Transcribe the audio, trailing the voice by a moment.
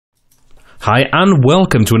Hi and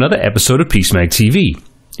welcome to another episode of PeaceMag TV.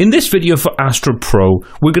 In this video for Astra Pro,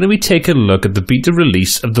 we're going to be taking a look at the beta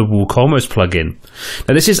release of the WooCommerce plugin.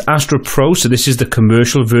 Now this is Astra Pro, so this is the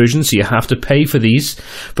commercial version, so you have to pay for these,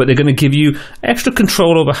 but they're going to give you extra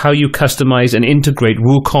control over how you customize and integrate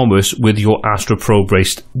WooCommerce with your Astra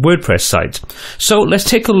Pro-based WordPress site. So let's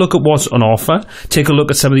take a look at what's on offer, take a look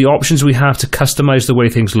at some of the options we have to customize the way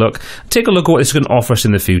things look, take a look at what it's going to offer us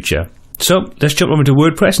in the future. So let's jump over to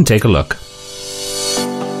WordPress and take a look.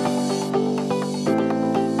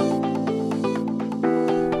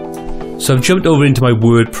 So I've jumped over into my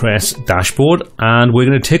WordPress dashboard and we're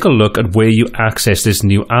going to take a look at where you access this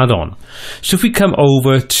new add-on. So if we come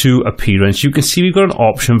over to Appearance, you can see we've got an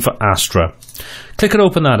option for Astra. Click and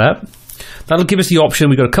open that up. That'll give us the option.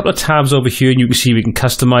 We've got a couple of tabs over here and you can see we can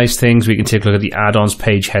customize things. We can take a look at the add-ons,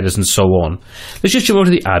 page headers and so on. Let's just jump over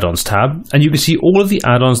to the add-ons tab and you can see all of the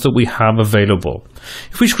add-ons that we have available.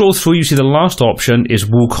 If we scroll through, you see the last option is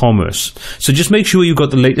WooCommerce. So just make sure you've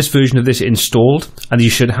got the latest version of this installed and you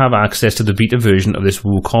should have access to the beta version of this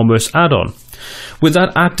WooCommerce add-on. With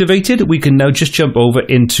that activated, we can now just jump over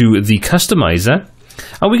into the customizer.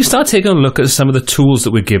 And we can start taking a look at some of the tools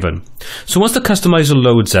that we're given. So once the customizer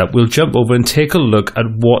loads up, we'll jump over and take a look at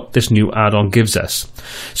what this new add-on gives us.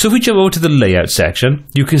 So if we jump over to the layout section,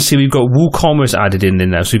 you can see we've got WooCommerce added in there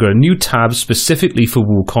now. So we've got a new tab specifically for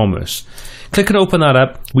WooCommerce. Click and open that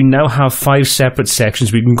up. We now have 5 separate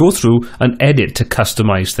sections we can go through and edit to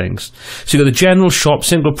customize things. So you've got the general shop,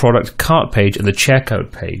 single product, cart page, and the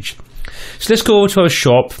checkout page. So let's go over to our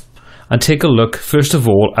shop and take a look, first of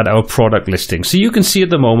all, at our product listing. So you can see at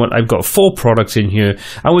the moment, I've got 4 products in here,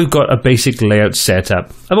 and we've got a basic layout set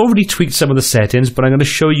up. I've already tweaked some of the settings, but I'm going to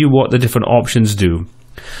show you what the different options do.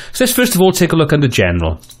 So let's first of all take a look under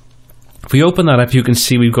General. If we open that up, you can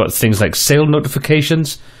see we've got things like sale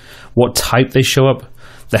notifications, what type they show up,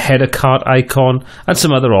 the header cart icon, and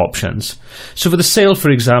some other options. So for the sale,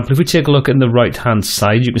 for example, if we take a look in the right hand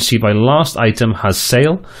side, you can see my last item has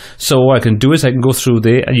sale. So what I can do is I can go through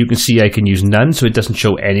there and you can see I can use none, so it doesn't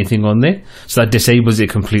show anything on there. So that disables it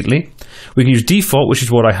completely. We can use default, which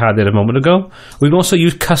is what I had there a moment ago. We can also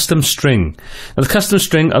use custom string. Now the custom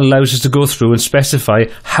string allows us to go through and specify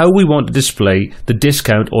how we want to display the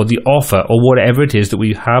discount or the offer or whatever it is that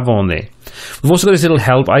we have on there. We've also got this little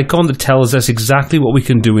help icon that tells us exactly what we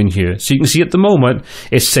can do in here. So you can see at the moment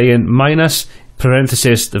it's saying minus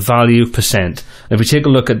parenthesis the value percent. And if we take a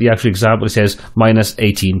look at the actual example, it says minus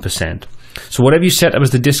 18%. So whatever you set up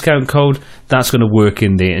as the discount code, that's going to work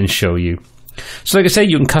in there and show you. So like I say,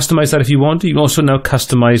 you can customize that if you want. You can also now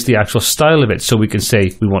customize the actual style of it. So we can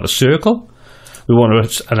say we want a circle, we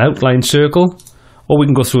want an outline circle, or we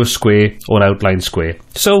can go through a square or an outline square.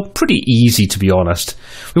 So pretty easy, to be honest.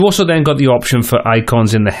 We've also then got the option for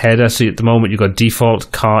icons in the header. So at the moment you've got default,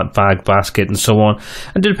 cart, bag, basket and so on.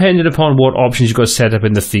 And depending upon what options you've got set up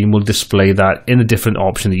in the theme, we'll display that in a different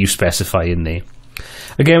option that you specify in there.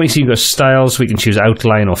 Again, we see we've got styles. We can choose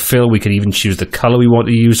outline or fill. We can even choose the color we want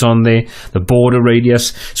to use on there, the border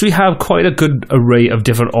radius. So we have quite a good array of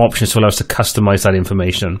different options to allow us to customize that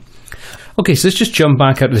information. Okay, so let's just jump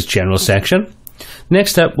back out to this general section.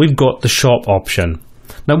 Next up, we've got the shop option.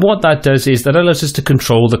 Now what that does is that allows us to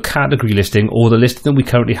control the category listing or the listing that we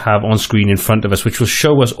currently have on screen in front of us, which will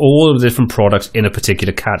show us all of the different products in a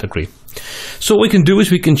particular category. So what we can do is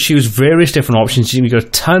we can choose various different options. We've got a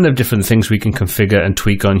ton of different things we can configure and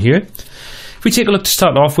tweak on here. If we take a look to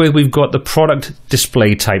start off with, we've got the product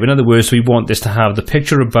display type. In other words, we want this to have the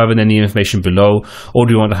picture above and then the information below, or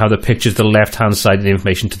do we want to have the picture to the left-hand side and the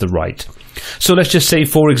information to the right? So let's just say,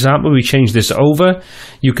 for example, we change this over.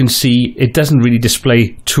 You can see it doesn't really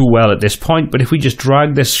display too well at this point, but if we just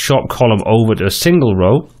drag this shop column over to a single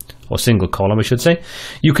row, or single column, I should say,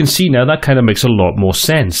 you can see now that kind of makes a lot more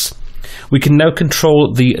sense. We can now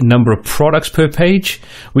control the number of products per page.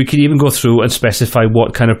 We can even go through and specify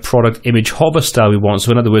what kind of product image hover style we want.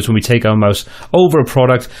 So in other words, when we take our mouse over a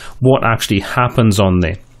product, what actually happens on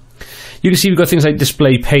there. You can see we've got things like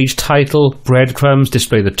display page title, breadcrumbs,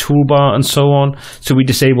 display the toolbar, and so on. So we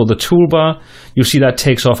disable the toolbar. You'll see that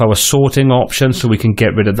takes off our sorting option, so we can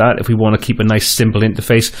get rid of that if we want to keep a nice simple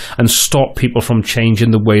interface and stop people from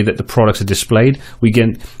changing the way that the products are displayed. We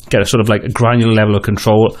get a sort of like a granular level of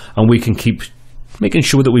control, and we can keep making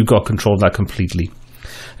sure that we've got control of that completely.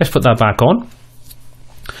 Let's put that back on.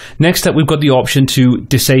 Next up, we've got the option to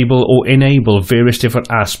disable or enable various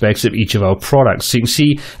different aspects of each of our products. So you can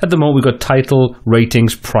see at the moment we've got title,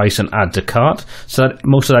 ratings, price, and add to cart. So that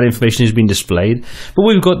most of that information has been displayed. But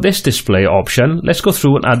we've got this display option. Let's go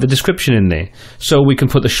through and add the description in there. So we can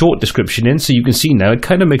put the short description in. So you can see now it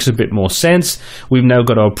kind of makes a bit more sense. We've now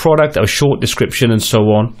got our product, our short description, and so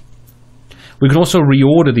on. We can also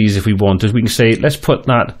reorder these if we want to. We can say, let's put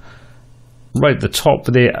that right at the top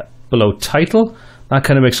there below title. That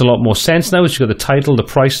kind of makes a lot more sense now. As you've got the title, the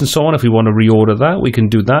price, and so on. If we want to reorder that, we can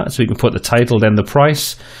do that. So we can put the title, then the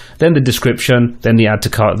price, then the description, then the add to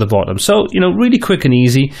cart at the bottom. So, really quick and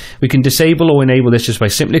easy. We can disable or enable this just by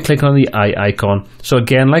simply clicking on the eye icon. So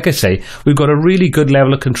again, like I say, we've got a really good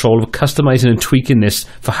level of control of customizing and tweaking this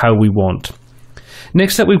for how we want.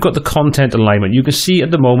 Next up, we've got the content alignment. You can see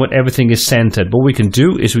at the moment everything is centered. What we can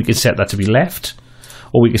do is we can set that to be left,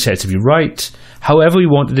 or we can set it to be right, however we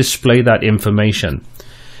want to display that information.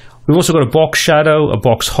 We've also got a box shadow, a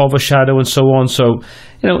box hover shadow, and so on. So,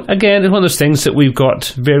 again, it's one of those things that we've got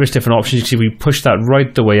various different options. You can see we push that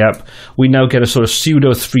right the way up. We now get a sort of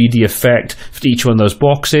pseudo 3D effect for each one of those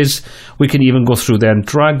boxes. We can even go through there and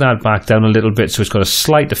drag that back down a little bit so it's got a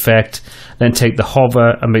slight effect. Then take the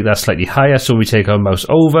hover and make that slightly higher. So when we take our mouse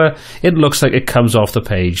over, it looks like it comes off the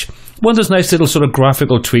page. One of those nice little sort of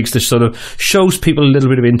graphical tweaks that sort of shows people a little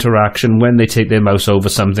bit of interaction when they take their mouse over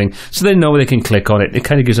something, so they know they can click on it. It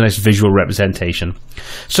kind of gives a nice visual representation.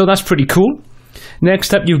 So that's pretty cool.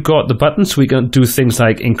 Next up, you've got the buttons. So we can do things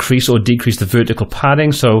like increase or decrease the vertical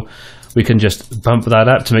padding. So we can just bump that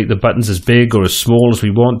up to make the buttons as big or as small as we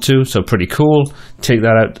want to. So pretty cool. Take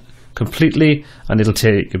that out completely and it'll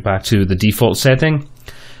take it back to the default setting.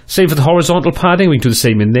 Same for the horizontal padding. We can do the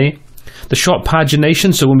same in there. The shop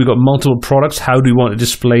pagination, so when we've got multiple products, how do we want to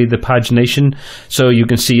display the pagination? So you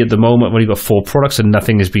can see at the moment when you've got 4 products and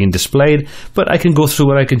nothing is being displayed, but I can go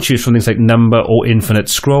through it. I can choose from things like number or infinite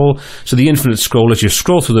scroll. So the infinite scroll, as you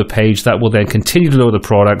scroll through the page, that will then continue to load the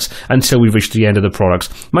products until we reach the end of the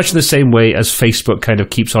products, much in the same way as Facebook kind of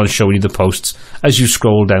keeps on showing you the posts as you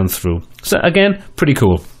scroll down through. So again, pretty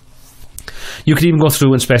cool. You can even go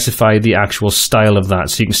through and specify the actual style of that.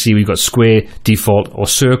 So you can see we've got square, default, or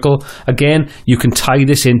circle. Again, you can tie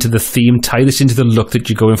this into the theme, tie this into the look that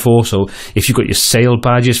you're going for. So if you've got your sale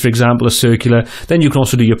badges, for example, are circular, then you can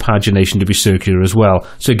also do your pagination to be circular as well.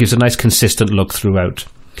 So it gives a nice consistent look throughout.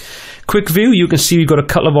 Quick view, you can see we've got a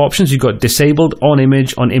couple of options. You've got disabled, on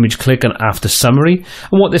image click, and after summary.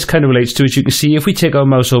 And what this kind of relates to is you can see if we take our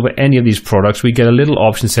mouse over any of these products, we get a little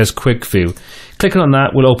option that says quick view. Clicking on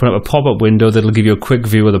that will open up a pop-up window that'll give you a quick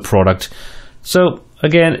view of the product. So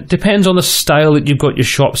again, it depends on the style that you've got your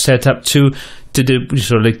shop set up to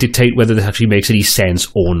sort of dictate whether this actually makes any sense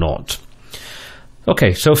or not.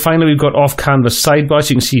 Okay, so finally we've got off-canvas sidebar.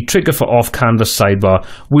 So you can see trigger for off-canvas sidebar.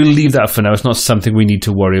 We'll leave that for now. It's not something we need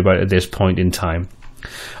to worry about at this point in time.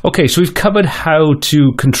 Okay, so we've covered how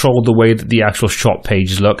to control the way that the actual shop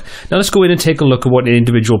pages look. Now let's go in and take a look at what an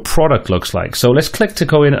individual product looks like. So let's click to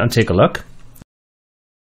go in and take a look.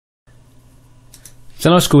 So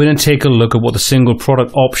now let's go in and take a look at what the single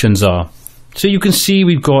product options are. So you can see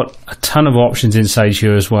we've got a ton of options inside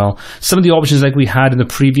here as well. Some of the options like we had in the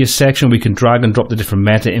previous section, we can drag and drop the different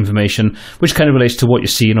meta information, which kind of relates to what you're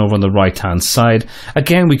seeing over on the right hand side.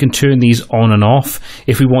 Again, we can turn these on and off.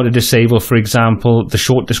 If we want to disable, for example, the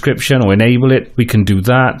short description or enable it, we can do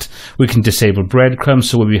that. We can disable breadcrumbs.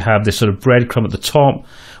 So when we have this sort of breadcrumb at the top,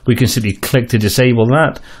 we can simply click to disable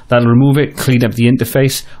that. That'll remove it, clean up the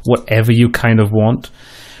interface, whatever you kind of want.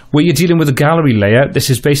 Where you're dealing with a gallery layout, this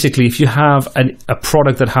is basically if you have a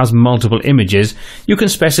product that has multiple images, you can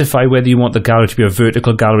specify whether you want the gallery to be a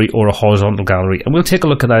vertical gallery or a horizontal gallery. And we'll take a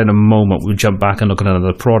look at that in a moment. We'll jump back and look at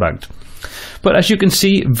another product. But as you can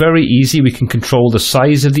see, very easy. We can control the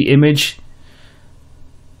size of the image.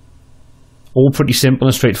 All pretty simple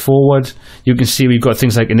and straightforward. You can see we've got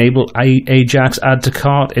things like enable Ajax add to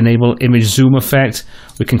cart, enable image zoom effect.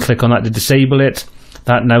 We can click on that to disable it.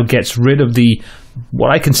 That now gets rid of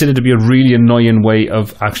what I consider to be a really annoying way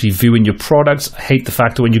of actually viewing your products. I hate the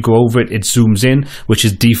fact that when you go over it, it zooms in, which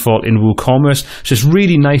is default in WooCommerce. So it's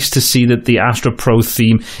really nice to see that the Astra Pro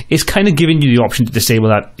theme is kind of giving you the option to disable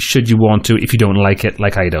that should you want to, if you don't like it,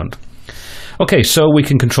 like I don't. Okay, so we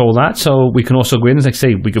can control that. So we can also go in, as I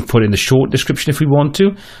say, we can put in the short description if we want to.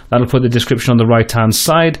 That'll put the description on the right-hand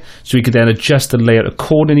side. So we can then adjust the layout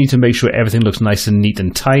accordingly to make sure everything looks nice and neat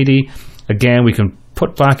and tidy. Again, we can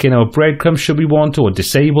put back in our breadcrumbs should we want to, or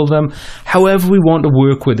disable them. However we want to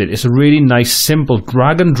work with it. It's a really nice, simple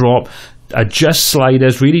drag and drop, adjust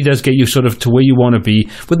sliders, really does get you sort of to where you want to be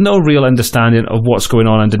with no real understanding of what's going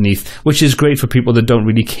on underneath, which is great for people that don't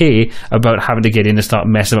really care about having to get in and start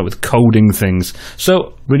messing up with coding things.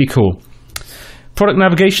 So, really cool. Product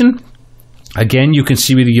navigation. Again, you can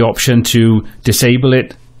see with the option to disable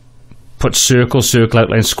it, put circle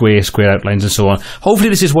outlines, square outlines, and so on. Hopefully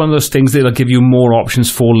this is one of those things that'll give you more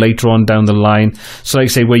options for later on down the line. So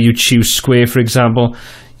like say where you choose square, for example,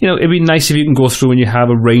 it'd be nice if you can go through and you have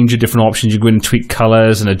a range of different options. You go in and tweak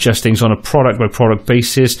colors and adjust things on a product by product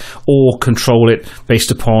basis, or control it based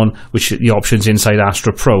upon the options inside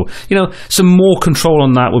Astra Pro. Some more control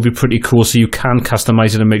on that would be pretty cool, so you can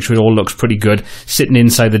customize it and make sure it all looks pretty good sitting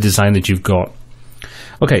inside the design that you've got.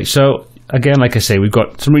 Okay, so again, like I say, we've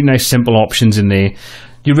got some really nice simple options in there.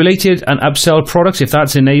 Your related and upsell products, if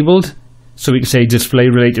that's enabled, so we can say display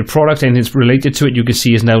related product, anything that's related to it, you can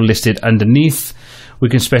see is now listed underneath. We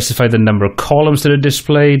can specify the number of columns that are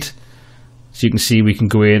displayed. So you can see we can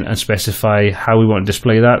go in and specify how we want to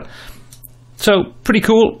display that. So pretty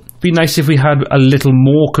cool. Be nice if we had a little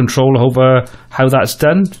more control over how that's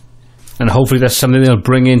done. And hopefully that's something they'll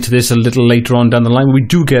bring into this a little later on down the line. We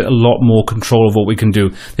do get a lot more control of what we can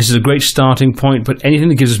do. This is a great starting point, but anything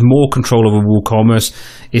that gives us more control over WooCommerce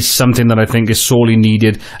is something that I think is sorely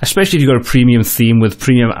needed, especially if you've got a premium theme with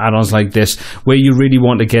premium add-ons like this, where you really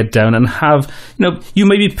want to get down and have, you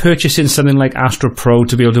may be purchasing something like Astra Pro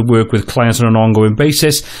to be able to work with clients on an ongoing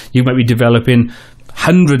basis. You might be developing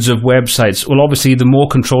hundreds of websites. Well, obviously, the more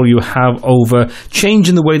control you have over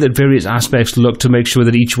changing the way that various aspects look to make sure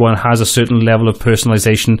that each one has a certain level of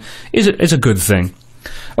personalization is a good thing.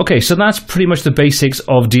 Okay, so that's pretty much the basics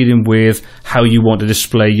of dealing with how you want to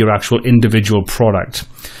display your actual individual product.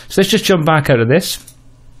 So let's just jump back out of this.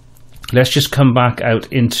 Let's just come back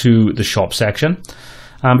out into the shop section.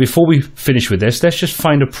 And before we finish with this, let's just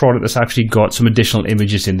find a product that's actually got some additional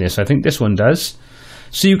images in this. I think this one does.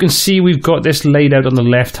 So you can see we've got this laid out on the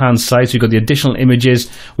left-hand side. So we've got the additional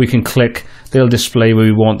images. We can click. They'll display where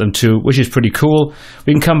we want them to, which is pretty cool.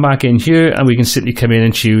 We can come back in here and we can simply come in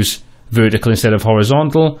and choose vertical instead of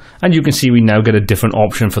horizontal, and you can see we now get a different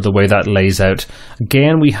option for the way that lays out.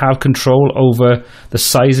 Again, we have control over the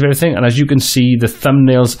size of everything, and as you can see, the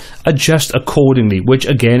thumbnails adjust accordingly, which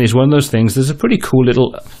again is one of those things. There's a pretty cool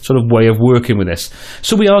little sort of way of working with this.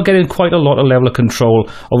 So we are getting quite a lot of level of control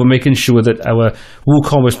over making sure that our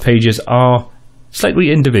WooCommerce pages are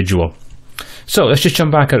slightly individual. So let's just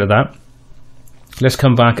jump back out of that. Let's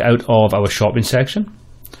come back out of our shopping section.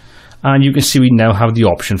 And you can see we now have the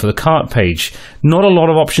option for the cart page. Not a lot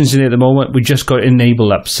of options in there at the moment. We just got enable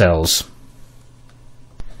upsells.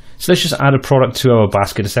 So let's just add a product to our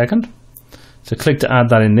basket a second. So click to add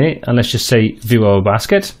that in there, and let's just say view our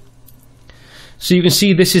basket. So you can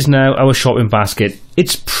see this is now our shopping basket.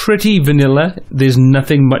 It's pretty vanilla. There's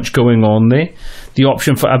nothing much going on there. The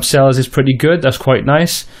option for upsells is pretty good. That's quite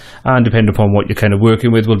nice. And depending upon what you're kind of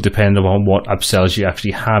working with will depend on what upsells you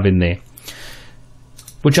actually have in there.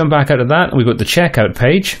 We'll jump back out of that, and we've got the checkout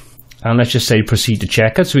page, and let's just say proceed to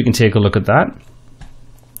checkout so we can take a look at that.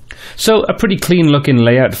 So a pretty clean looking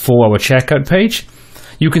layout for our checkout page.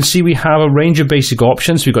 You can see we have a range of basic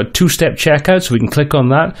options. We've got two-step checkout, so we can click on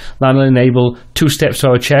that. That'll enable 2 steps to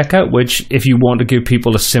our checkout, which if you want to give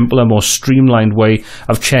people a simpler, more streamlined way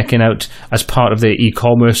of checking out as part of their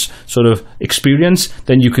e-commerce sort of experience,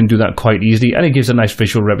 then you can do that quite easily. And it gives a nice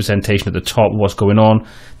visual representation at the top of what's going on,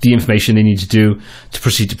 the information they need to do to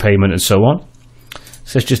proceed to payment and so on.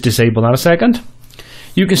 So let's just disable that a second.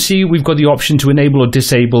 You can see we've got the option to enable or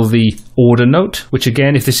disable the order note, which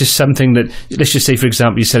again, if this is something that, let's just say, for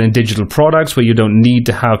example, you're selling digital products where you don't need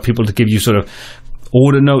to have people to give you sort of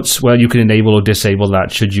order notes, well, you can enable or disable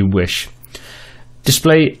that should you wish.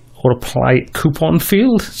 Display or apply coupon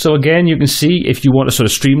field. So again, you can see if you want to sort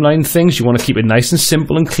of streamline things, you want to keep it nice and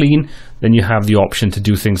simple and clean, then you have the option to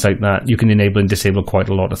do things like that. You can enable and disable quite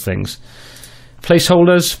a lot of things.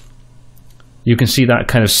 Placeholders. You can see that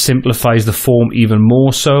kind of simplifies the form even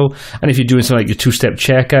more so. And if you're doing something like your 2-step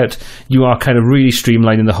checkout, you are kind of really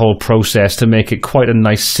streamlining the whole process to make it quite a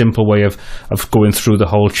nice, simple way of going through the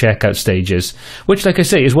whole checkout stages. Which, like I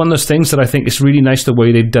say, is one of those things that I think is really nice the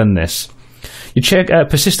way they've done this. Your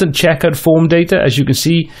persistent checkout form data, as you can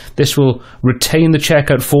see, this will retain the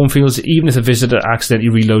checkout form fields even if the visitor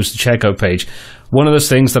accidentally reloads the checkout page. One of those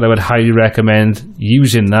things that I would highly recommend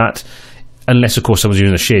using that, unless, of course, someone's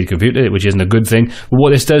using a shared computer, which isn't a good thing. But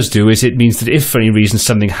what this does do is it means that if for any reason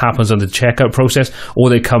something happens on the checkout process or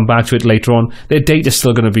they come back to it later on, their data's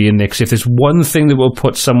still going to be in there. Because if there's one thing that will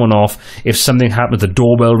put someone off, if something happens, the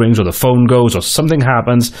doorbell rings or the phone goes or something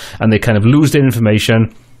happens and they kind of lose their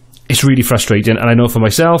information, it's really frustrating. And I know for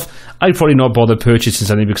myself, I'd probably not bother purchasing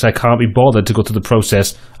something because I can't be bothered to go through the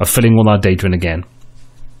process of filling all that data in again.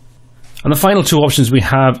 And the final 2 options we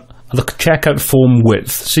have the checkout form width.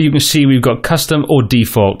 So you can see we've got custom or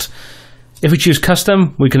default. If we choose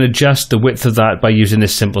custom, we can adjust the width of that by using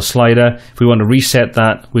this simple slider. If we want to reset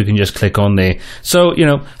that, we can just click on there. So,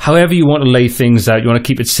 however you want to lay things out, you want to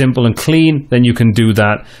keep it simple and clean, then you can do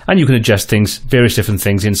that. And you can adjust things, various different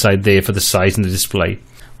things inside there for the size and the display.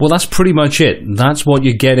 Well, that's pretty much it. That's what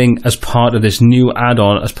you're getting as part of this new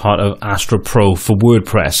add-on, as part of Astra Pro for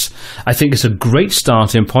WordPress. I think it's a great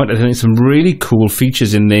starting point. I think there's some really cool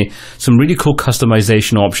features in there, some really cool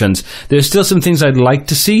customization options. There's still some things I'd like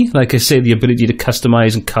to see, like I say, the ability to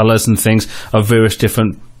customize and colors and things of various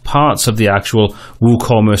different parts of the actual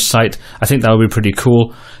WooCommerce site. I think that would be pretty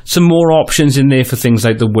cool. Some more options in there for things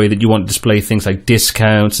like the way that you want to display things like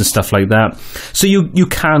discounts and stuff like that. So you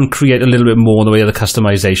can create a little bit more in the way of the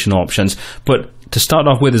customization options. But to start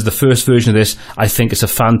off with, as the first version of this, I think it's a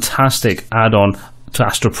fantastic add-on to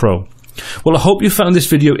Astra Pro. Well, I hope you found this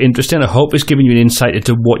video interesting. I hope it's given you an insight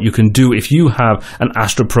into what you can do if you have an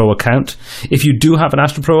Astra Pro account. If you do have an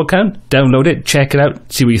Astra Pro account, download it, check it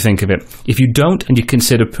out, see what you think of it. If you don't and you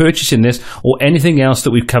consider purchasing this or anything else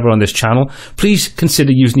that we've covered on this channel, please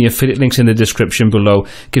consider using the affiliate links in the description below.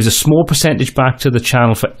 It gives a small percentage back to the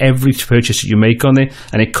channel for every purchase that you make on there,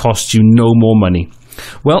 and it costs you no more money.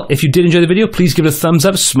 Well, if you did enjoy the video, please give it a thumbs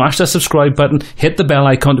up, smash that subscribe button, hit the bell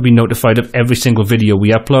icon to be notified of every single video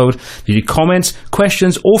we upload. If you have comments,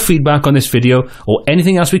 questions, or feedback on this video, or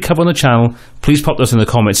anything else we cover on the channel, please pop those in the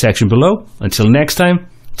comment section below. Until next time,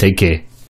 take care.